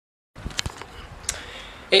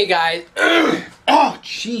Hey guys. Oh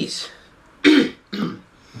jeez.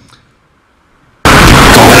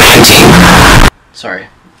 Sorry.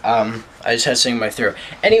 I just had something in my throat.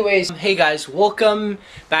 Anyways, hey guys, welcome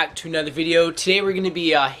back to another video. Today we're going to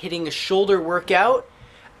be hitting a shoulder workout.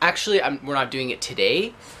 Actually, we're not doing it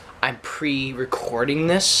today. I'm pre-recording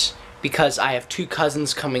this because I have two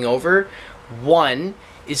cousins coming over. One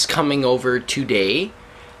is coming over today,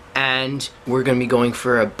 and we're going to be going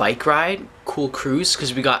for a bike ride, cool cruise,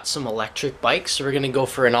 because we got some electric bikes. So we're going to go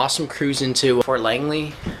for an awesome cruise into Fort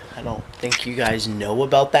Langley. I don't think you guys know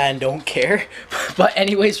about that and don't care. But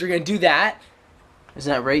anyways, we're going to do that.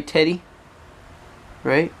 Isn't that right, Teddy?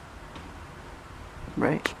 Right?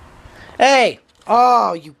 Right? Hey!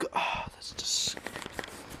 Oh, oh, that's just...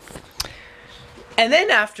 And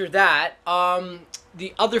then after that,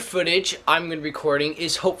 the other footage I'm going to be recording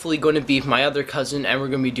is hopefully going to be with my other cousin, and we're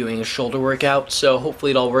going to be doing a shoulder workout, so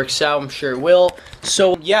hopefully it all works out. I'm sure it will.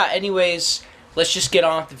 So yeah, anyways, let's just get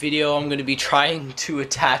on with the video. I'm going to be trying to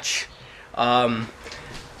attach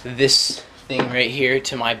this thing right here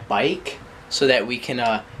to my bike so that we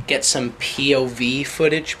can get some POV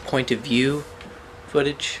footage, point of view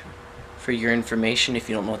footage, for your information if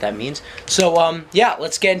you don't know what that means. So yeah,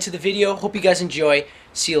 let's get into the video. Hope you guys enjoy.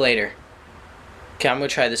 See you later. Okay, I'm gonna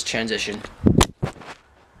try this transition.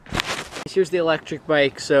 Here's the electric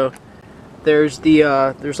bike. So there's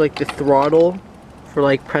the there's like the throttle for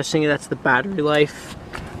like pressing it. That's the battery life.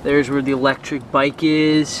 There's where the electric bike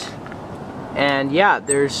is, and yeah,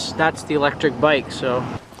 that's the electric bike. So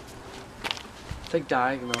it's like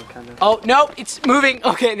diagonal kind of. Oh no, it's moving.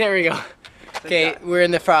 Okay, there we go. Okay, we're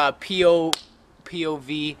in the POV,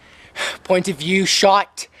 point of view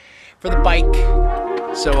shot for the bike.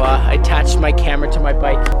 So I attached my camera to my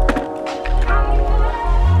bike.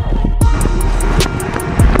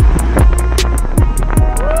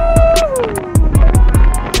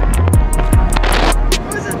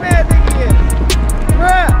 Who's this man thinking he is?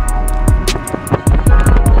 Bruh!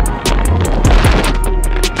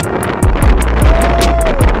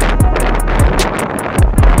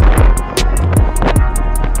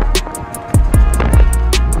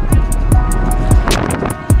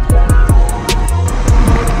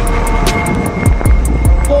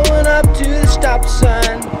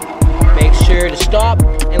 Sign. Make sure to stop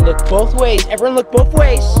and look both ways. Everyone look both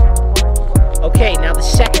ways. Okay, now the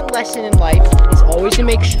second lesson in life is always to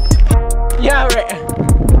make sure. Yeah, right.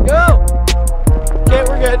 Go. Okay,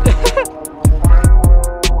 we're good.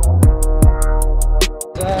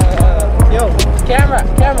 Yo, camera.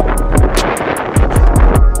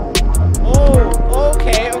 Oh,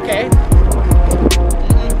 okay.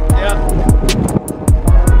 Yeah.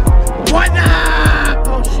 What now?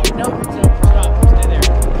 Oh shoot, no.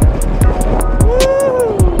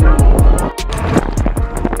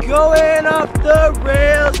 Going up the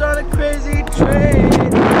rails on a crazy train.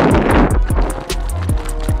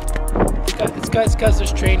 It's because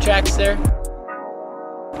there's train tracks there.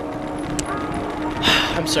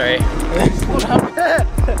 I'm sorry.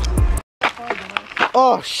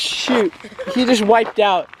 Oh shoot, he just wiped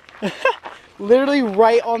out. Literally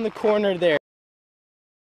right on the corner there.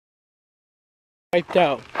 Wiped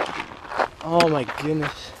out. Oh my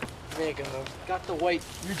goodness. There you go. Got the white.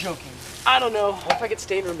 You're joking. I don't know. What if I get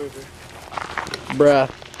stain remover? Bruh,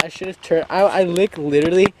 I should have turned. I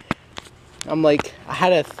literally, I'm like, I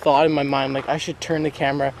had a thought in my mind, like I should turn the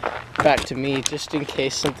camera back to me just in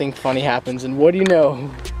case something funny happens. And what do you know?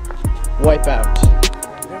 Wipe out.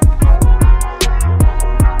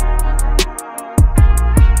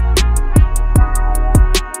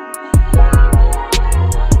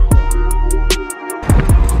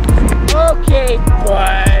 Okay,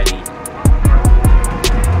 buddy.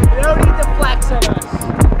 You don't need to flex on us.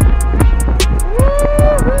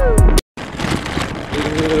 Woo-hoo.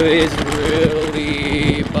 It's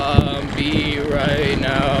really bumpy right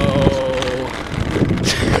now.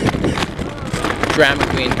 Drama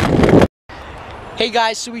queen. Hey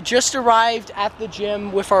guys, so we just arrived at the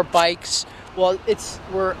gym with our bikes. Well,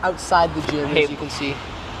 we're outside the gym, as you can see.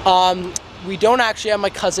 We don't actually have my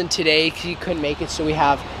cousin today because he couldn't make it, so we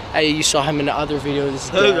have. You saw him in the other videos.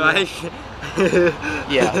 Hey guys.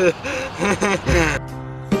 Yeah.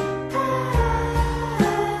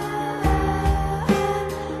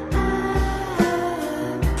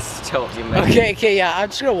 Okay, yeah. I'm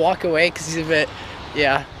just gonna walk away because he's a bit,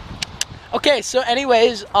 yeah. Okay, so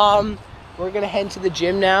anyways, we're gonna head to the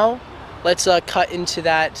gym now. Let's cut into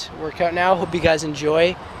that workout now. Hope you guys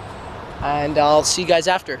enjoy, and I'll see you guys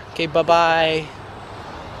after. Okay, bye bye.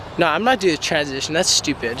 No, I'm not doing a transition. That's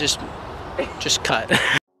stupid. Just cut.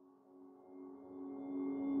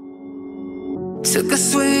 Took a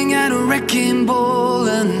swing living at a wrecking ball,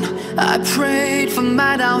 and I prayed for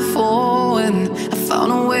my downfall, and I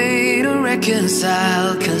found a way to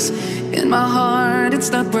reconcile, 'cause in my heart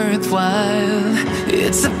it's not worthwhile.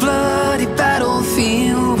 It's a bloody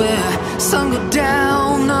battlefield where some go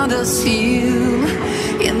down, others heal.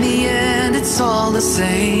 In the end it's all the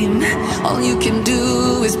same. All you can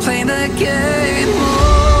do is play the game.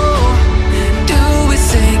 Oh, do we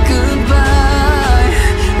say goodbye?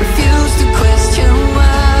 Refuse to question why.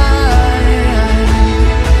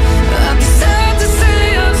 I'm sad to say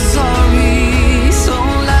I'm sorry, so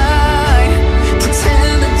lie.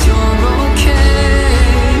 Pretend that you're okay.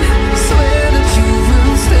 Swear that you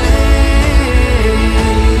will stay.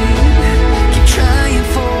 Keep trying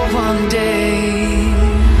for one day.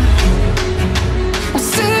 I'm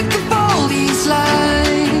sick of all these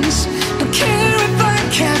lies. Don't care if I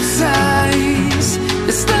capsize.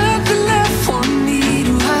 There's nothing left for me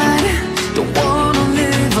to hide. Don't wanna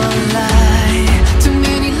live a lie. Too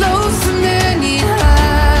many lows, too many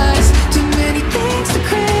highs. Too many things to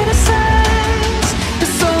criticize.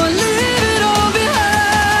 And so I leave it all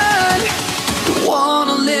behind. Don't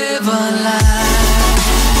wanna live a lie.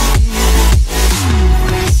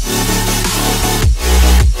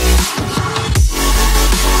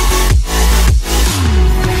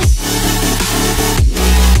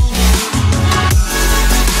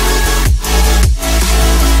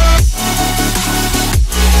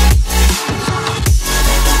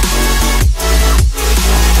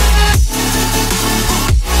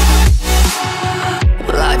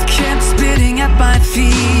 Life kept spitting at my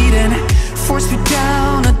feet and forced me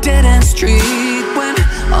down a dead-end street, when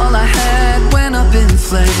all I had went up in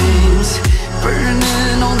flames,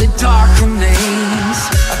 burning only dark remains.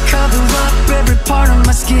 I cover up every part of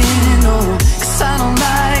my skin, oh, 'cause I don't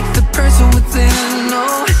like the person within.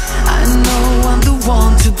 Oh, I know I'm the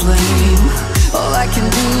one to blame. All I can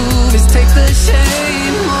do is take the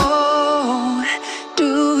shame. Oh, do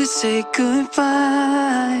we say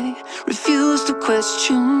goodbye? Refuse to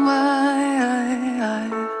question why.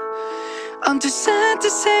 I'm too sad to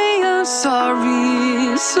say I'm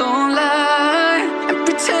sorry, so lie and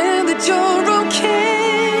pretend that you're okay.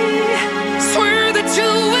 Swear that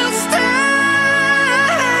you will stay.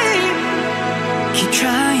 Keep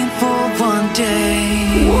trying for one day.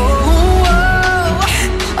 Whoa,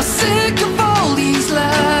 I'm sick of all these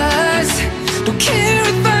lies. Don't care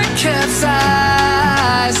if I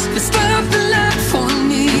capsize. There's nothing left for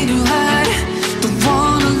me to hide. Don't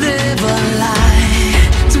wanna live a lie.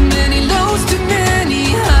 Too many lows, too many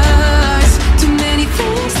highs. Too many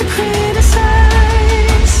things to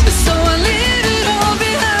criticize. So I leave it all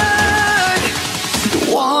behind. Don't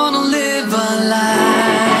wanna live a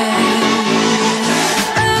lie.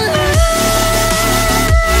 A lie.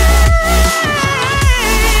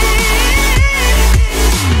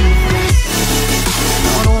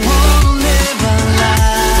 I don't wanna live a lie.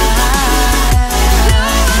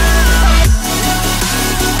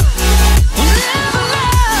 Live a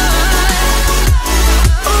lie.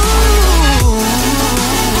 Ooh.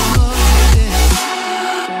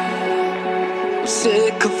 I'm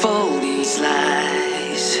sick of all these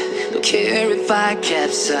lies. Don't care if I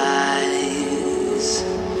capsize.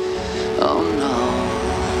 Oh no.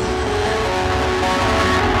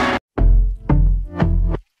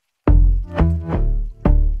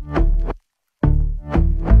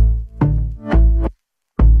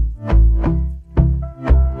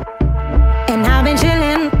 And I've been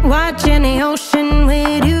chillin', watching the ocean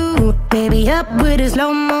with you. Baby, up with a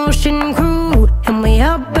slow motion crew. And we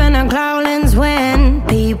up in our cloudlands when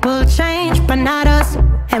people change, but not us.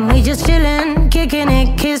 And we just chillin', kicking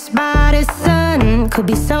it, kissed by the sun. Could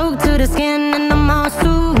be soaked to the skin in the mall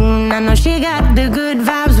soon. I know she got the good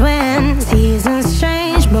vibes when seasons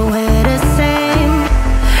change, but we're the same.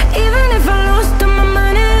 Even if I lost all my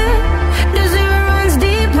money, the zero runs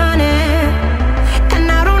deep, honey. And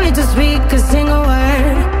I don't need to speak a single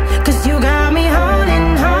word, 'cause you got me holding,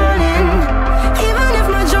 holding. Even if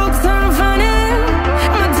my jokes aren't funny,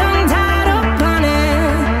 my tongue tied up on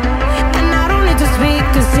it. And I don't need to speak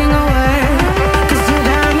a single word, 'cause you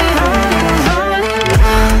got me holding, holding.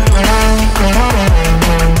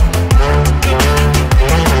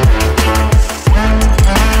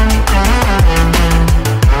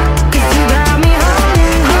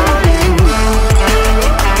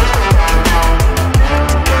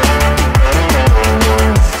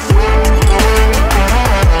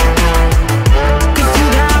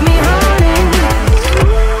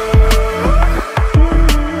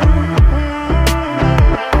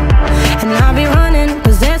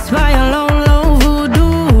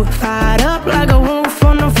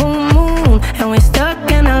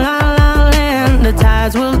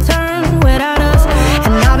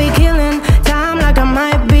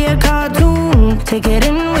 Take it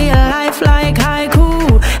in real life like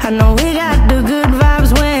haiku. I know we got the good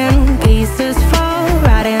vibes when pieces fall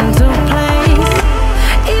right into place.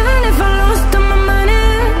 Even if I lost all my money,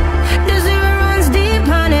 the zero runs deep,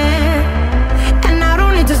 honey. And I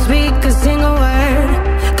don't need to speak a single word,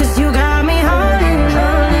 'cause you got me holding,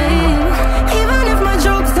 holding. Even if my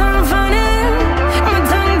jokes aren't funny, my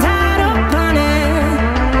tongue tied up on it.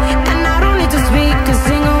 And I don't need to speak a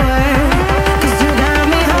single word, 'cause you got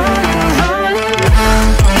me holding, holding.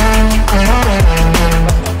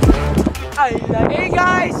 Hey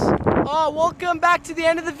guys, welcome back to the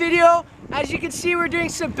end of the video. As you can see, we're doing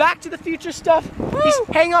some Back to the Future stuff. He's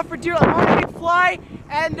hanging off for dear life, Marty McFly,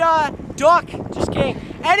 and Doc. Just kidding.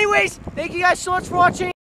 Anyways, thank you guys so much for watching.